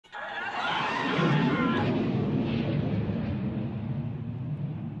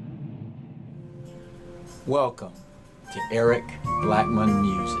Welcome to Eric Blackmon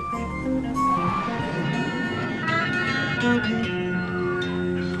Music.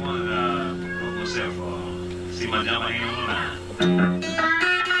 This is one of the myself see my jump my hand on the line.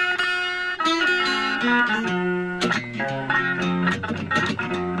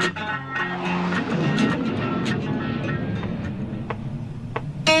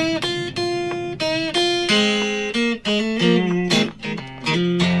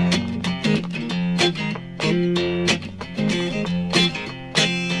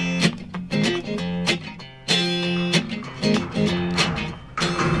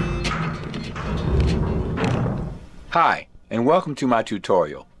 Hi, and welcome to my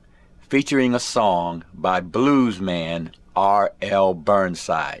tutorial featuring a song by bluesman R.L.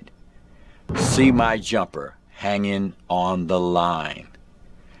 Burnside, See My Jumper Hanging on the Line.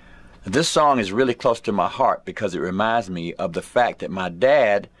 This song is really close to my heart because it reminds me of the fact that my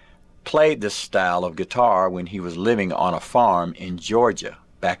dad played this style of guitar when he was living on a farm in Georgia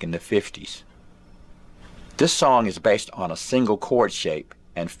back in the 50s. This song is based on a single chord shape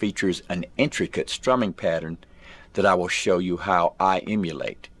and features an intricate strumming pattern that I will show you how I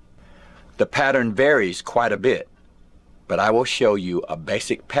emulate. The pattern varies quite a bit, but I will show you a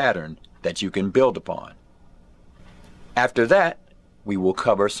basic pattern that you can build upon. After that, we will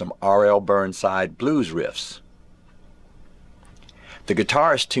cover some R.L. Burnside blues riffs. The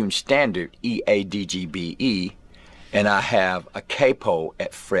guitar is tuned standard E, A, D, G, B, E, and I have a capo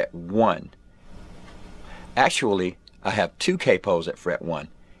at fret 1. Actually, I have 2 capos at fret 1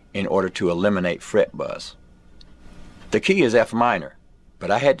 in order to eliminate fret buzz. The key is F minor,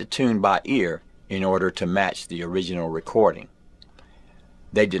 but I had to tune by ear in order to match the original recording.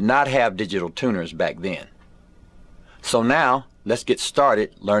 They did not have digital tuners back then. So now, let's get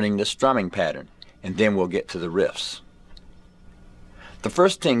started learning the strumming pattern, and then we'll get to the riffs. The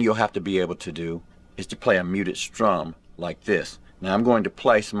first thing you'll have to be able to do is to play a muted strum like this. Now I'm going to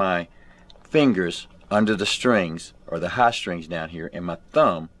place my fingers under the strings, or the high strings down here, and my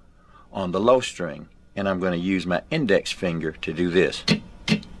thumb on the low string. And I'm going to use my index finger to do this.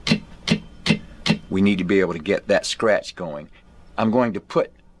 We need to be able to get that scratch going. I'm going to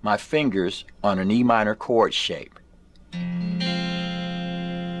put my fingers on an E minor chord shape.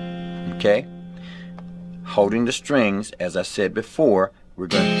 Okay? Holding the strings, as I said before, we're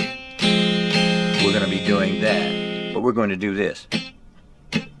going to be doing that. But we're going to do this.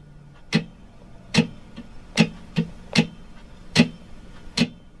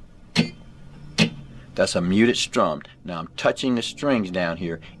 That's a muted strum. Now I'm touching the strings down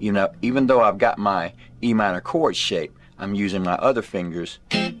here. Even though I've got my E minor chord shape, I'm using my other fingers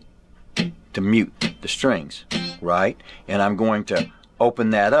to mute the strings, right? And I'm going to open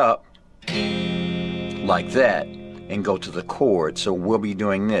that up like that and go to the chord. So we'll be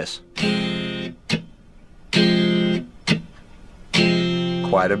doing this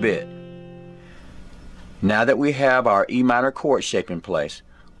quite a bit. Now that we have our E minor chord shape in place,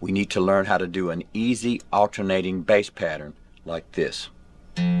 we need to learn how to do an easy alternating bass pattern like this.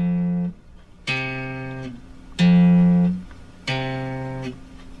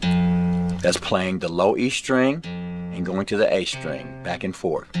 That's playing the low E string and going to the A string, back and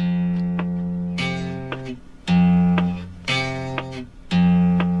forth.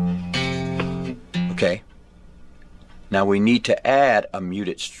 Okay. Now we need to add a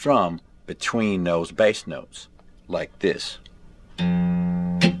muted strum between those bass notes, like this.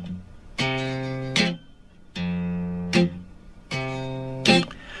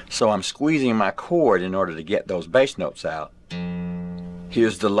 So I'm squeezing my chord in order to get those bass notes out.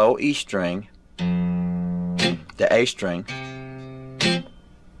 Here's the low E string, the A string,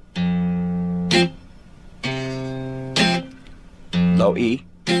 low E,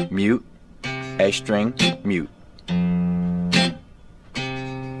 mute, A string, mute.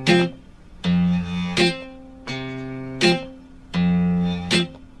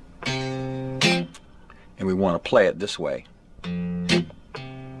 And we want to play it this way.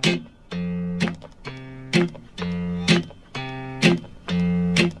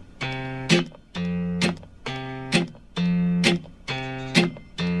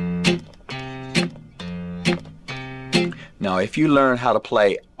 Now, if you learn how to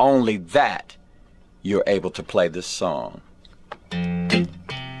play only that, you're able to play this song.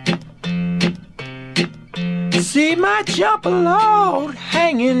 See my jumper load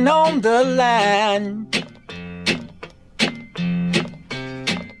hanging on the line.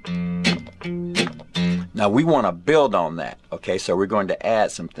 Now we want to build on that, okay? So we're going to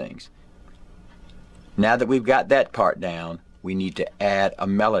add some things. Now that we've got that part down, we need to add a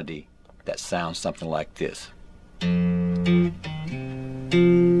melody that sounds something like this.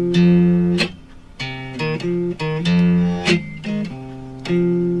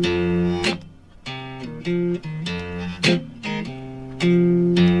 Now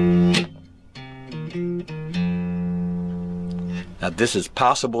this is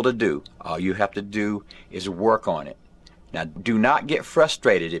possible to do. All you have to do is work on it. Now do not get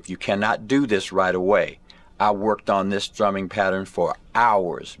frustrated if you cannot do this right away. I worked on this strumming pattern for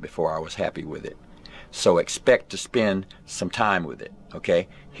hours before I was happy with it. So expect to spend some time with it. Okay,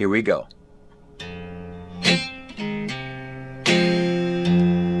 here we go.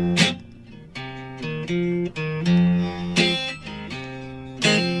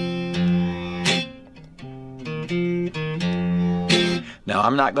 Now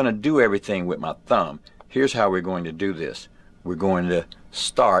I'm not going to do everything with my thumb. Here's how we're going to do this. We're going to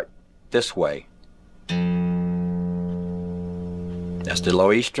start this way. That's the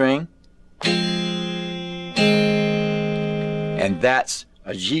low E string. And that's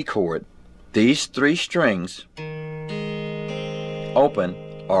a G chord. These three strings open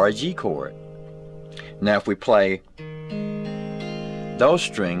are a G chord. Now if we play those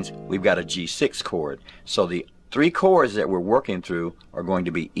strings, we've got a G6 chord. So the three chords that we're working through are going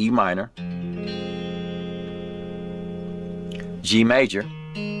to be E minor, G major,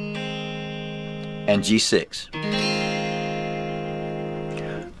 and G6.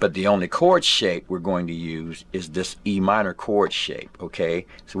 But the only chord shape we're going to use is this E minor chord shape, okay?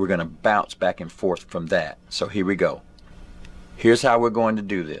 So we're going to bounce back and forth from that. So here we go. Here's how we're going to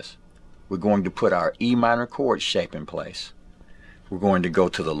do this. We're going to put our E minor chord shape in place. We're going to go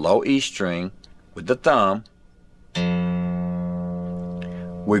to the low E string with the thumb.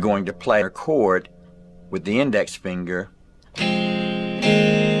 We're going to play a chord with the index finger.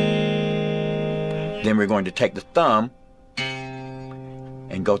 Then we're going to take the thumb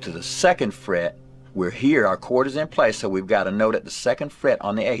and go to the second fret. We're here, our chord is in place, so we've got a note at the second fret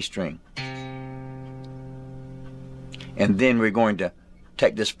on the A string. And then we're going to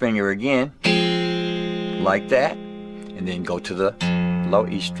take this finger again, like that, and then go to the low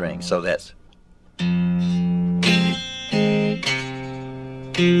E string. So that's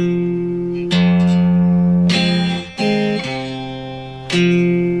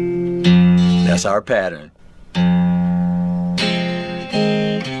our pattern.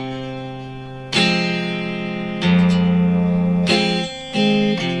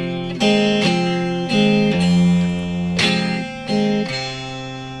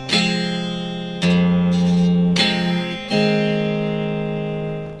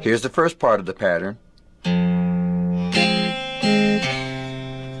 Here's the first part of the pattern.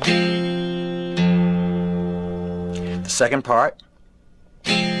 The second part,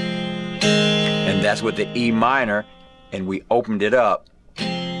 and that's with the E minor, and we opened it up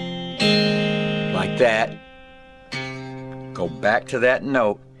like that. Go back to that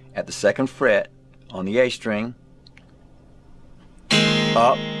note at the second fret on the A string,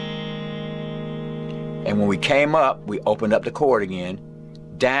 up, and when we came up, we opened up the chord again,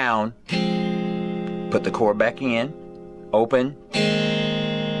 down, put the chord back in, open,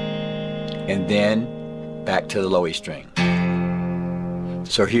 and then back to the low E string.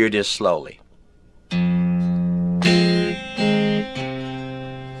 So here it is slowly.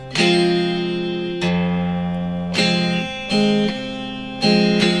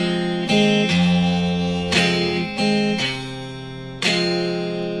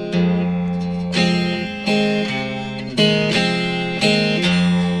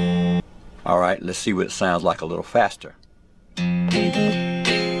 All right, let's see what it sounds like a little faster.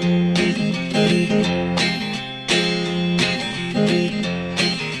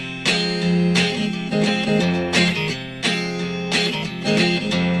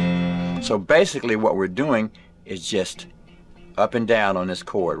 So basically what we're doing is just up and down on this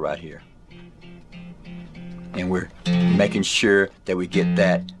chord right here. And we're making sure that we get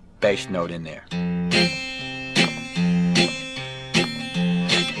that bass note in there.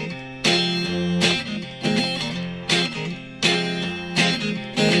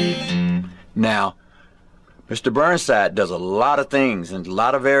 Now, Mr. Burnside does a lot of things and a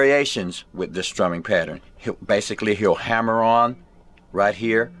lot of variations with this strumming pattern. He'll hammer on right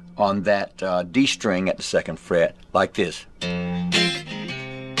here on that D string at the second fret like this.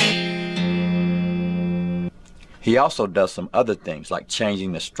 He also does some other things like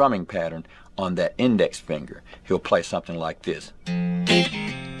changing the strumming pattern on that index finger. He'll play something like this.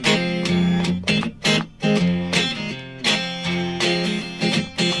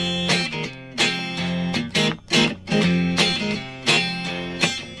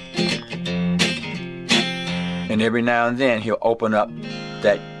 And every now and then he'll open up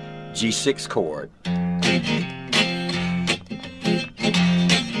that G6 chord.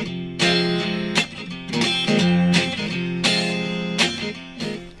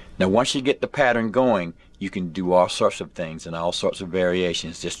 Now once you get the pattern going, you can do all sorts of things and all sorts of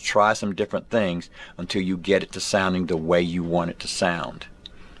variations. Just try some different things until you get it to sounding the way you want it to sound.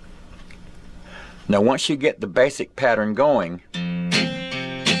 Now once you get the basic pattern going,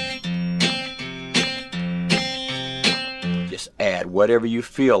 just add whatever you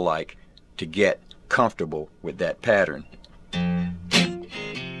feel like to get comfortable with that pattern.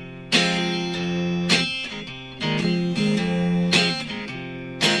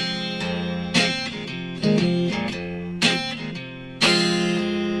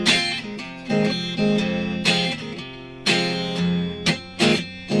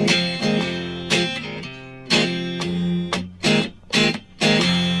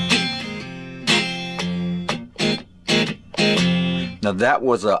 Now that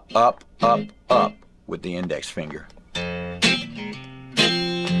was a up, up, up with the index finger.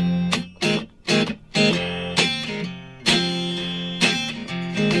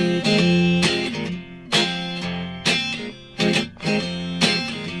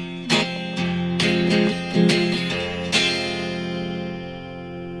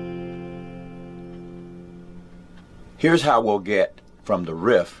 Here's how we'll get from the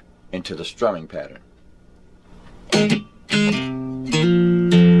riff into the strumming pattern.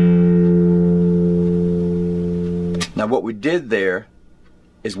 Now what we did there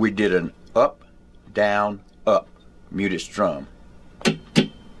is we did an up, down, up muted strum.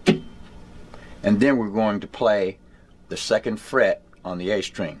 And then we're going to play the 2nd fret on the A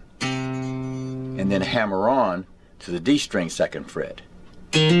string. And then hammer on to the D string 2nd fret.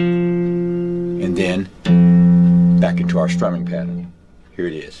 And then back into our strumming pattern. Here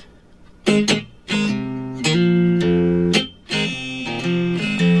it is.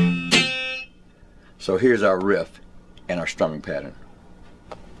 So here's our riff and our strumming pattern.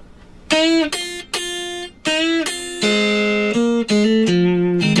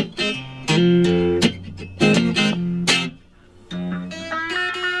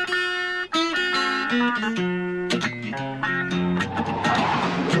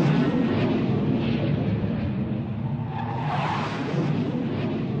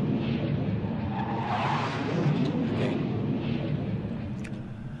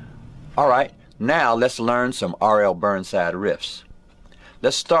 Alright, now let's learn some R.L. Burnside riffs.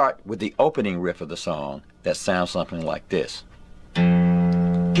 Let's start with the opening riff of the song that sounds something like this.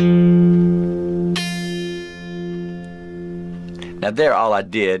 Now there all I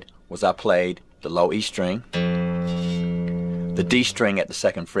did was I played the low E string, the D string at the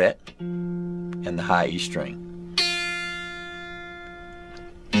 2nd fret, and the high E string.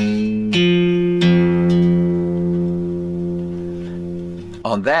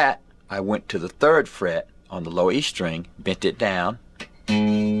 On that, I went to the 3rd fret on the low E string, bent it down,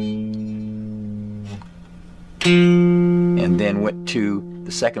 and then went to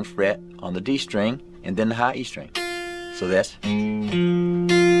the 2nd fret on the D string, and then the high E string. So that's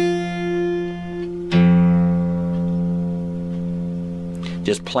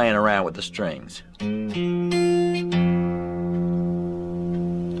just playing around with the strings.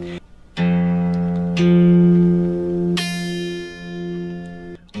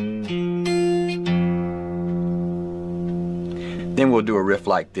 Then we'll do a riff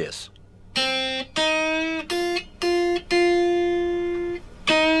like this.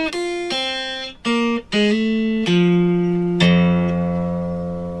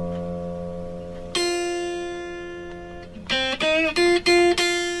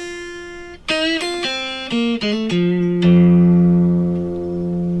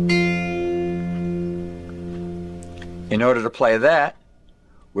 In order to play that,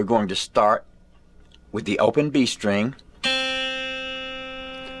 we're going to start with the open B string.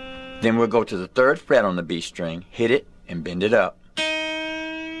 Then we'll go to the 3rd fret on the B string, hit it, and bend it up.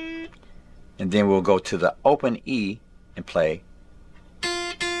 And then we'll go to the open E and play.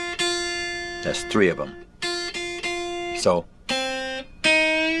 That's 3 of them. So,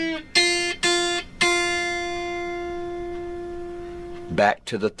 back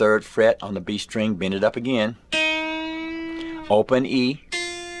to the 3rd fret on the B string, bend it up again. Open E.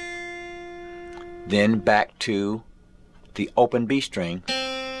 Then back to the open B string.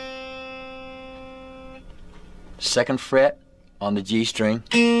 2nd fret on the G string,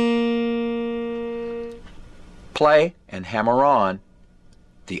 play and hammer on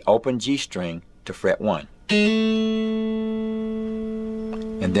the open G string to fret 1,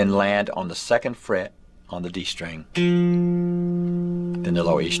 and then land on the 2nd fret on the D string, then the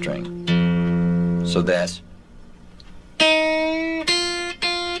low E string. So that's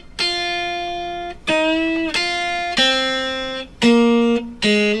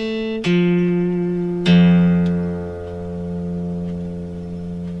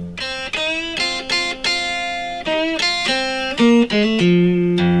is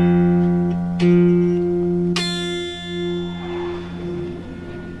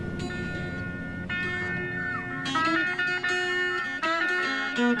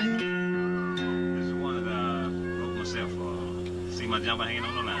one that I wrote myself. See my jumper hanging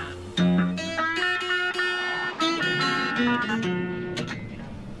on the line.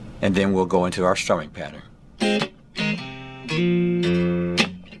 And then we'll go into our strumming pattern.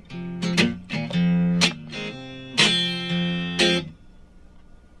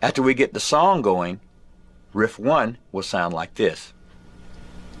 After we get the song going, riff 1 will sound like this.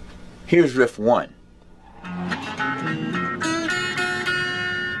 Here's riff 1.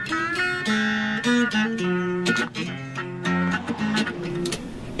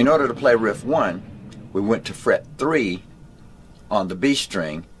 In order to play riff 1, we went to fret 3 on the B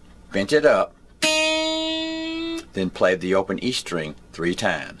string, bent it up, then played the open E string 3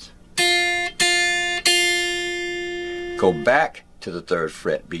 times. Go back to the 3rd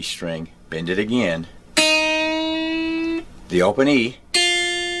fret B string, bend it again, the open E,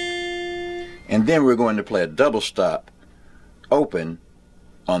 and then we're going to play a double stop open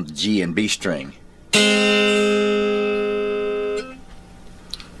on the G and B string.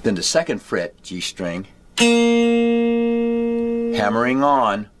 Then the 2nd fret G string, hammering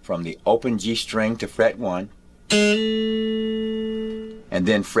on from the open G string to fret 1, and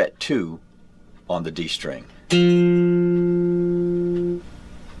then fret 2 on the D string.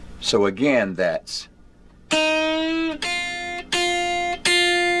 So again, that's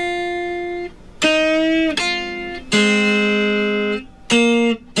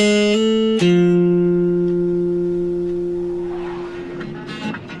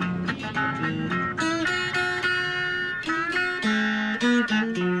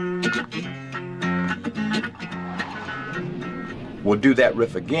we'll do that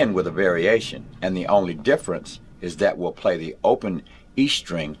riff again with a variation, and the only difference is that we'll play the open E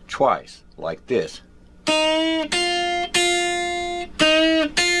string twice, like this.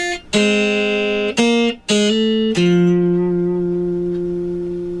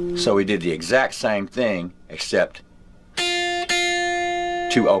 So we did the exact same thing, except 2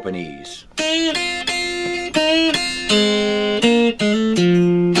 open E's.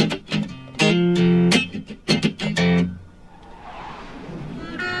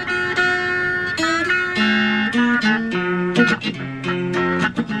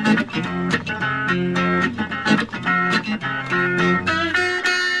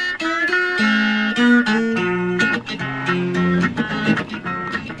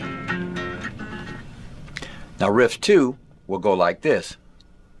 Now riff 2 will go like this.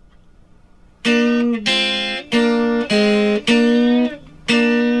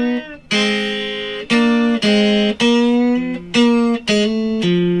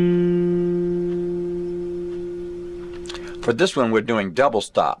 For this one we're doing double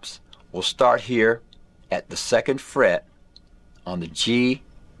stops. We'll start here at the 2nd fret on the G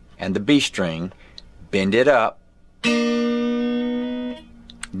and the B string, bend it up, then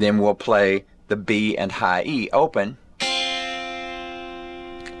we'll play the B and high E open.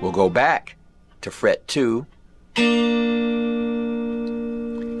 We'll go back to fret 2,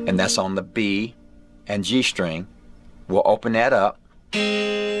 and that's on the B and G string. We'll open that up,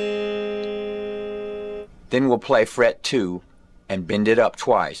 then we'll play fret 2 and bend it up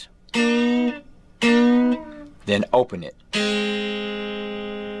twice, then open it.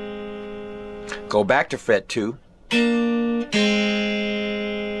 Go back to fret 2,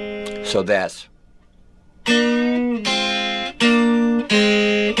 so that's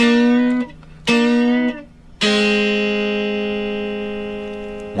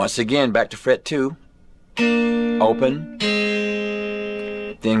once again back to fret 2, open,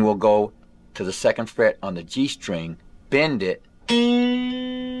 then we'll go to the 2nd fret on the G string, bend it,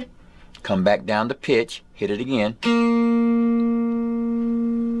 come back down to pitch, hit it again,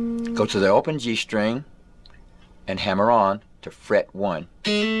 go to the open G string and hammer on to fret 1,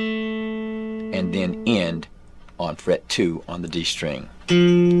 and then end on fret 2 on the D string.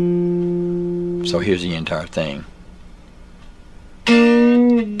 So here's the entire thing.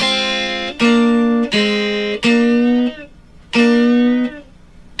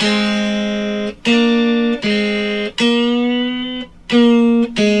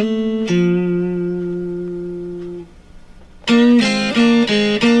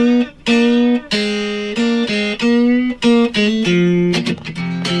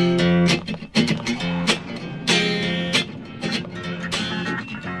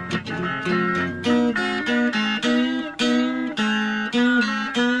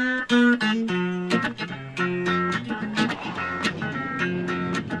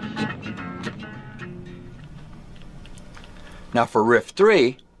 Now for riff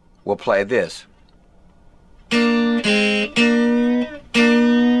 3, we'll play this.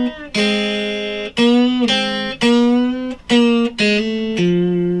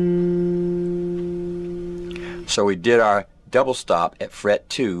 So we did our double stop at fret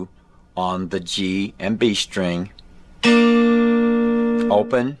 2 on the G and B string.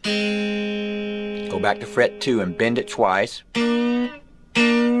 Open, go back to fret 2 and bend it twice, then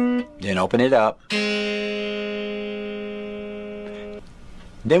open it up.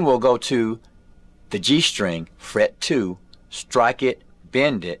 Then we'll go to the G string, fret 2, strike it,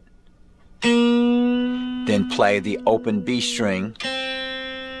 bend it, then play the open B string,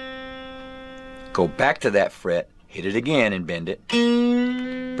 go back to that fret, hit it again and bend it,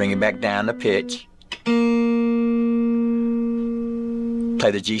 bring it back down to pitch,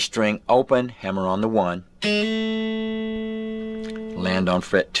 play the G string open, hammer on the 1, land on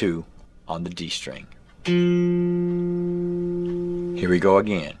fret 2 on the D string. Here we go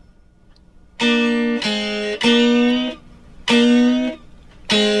again.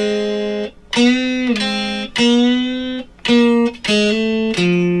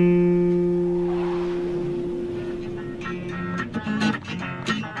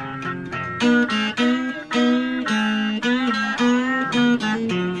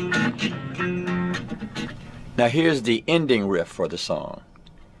 Now here's the ending riff for the song.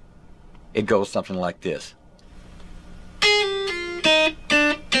 It goes something like this.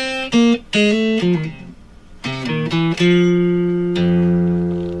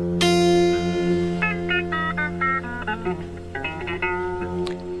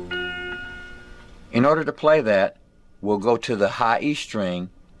 In order to play that, we'll go to the high E string,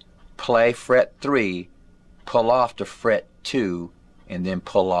 play fret 3, pull off to fret 2, and then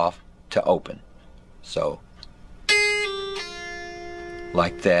pull off to open. So,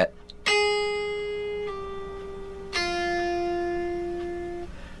 like that.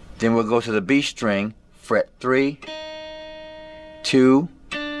 Then we'll go to the B string, fret 3, 2,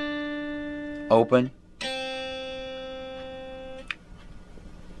 open.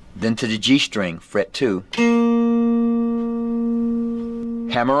 Then to the G string, fret 2.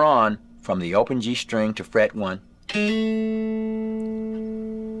 Hammer on from the open G string to fret 1.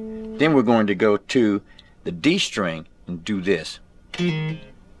 Then we're going to go to the D string and do this.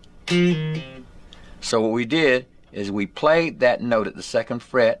 So what we did is we played that note at the 2nd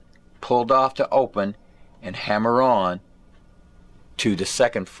fret, pulled off to open, and hammer on to the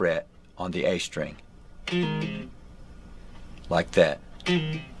 2nd fret on the A string. Like that.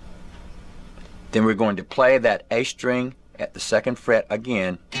 Then we're going to play that A string at the 2nd fret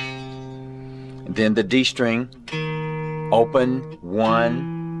again, and then the D string, open,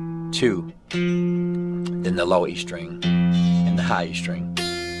 1, 2, then the low E string and the high E string.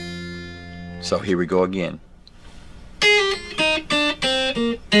 So here we go again.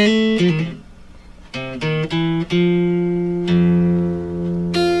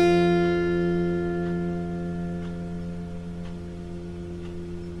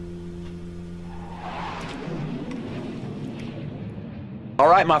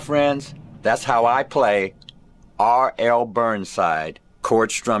 Alright, my friends, that's how I play R.L. Burnside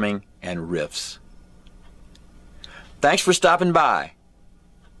chord strumming and riffs. Thanks for stopping by,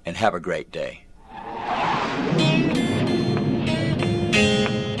 and have a great day.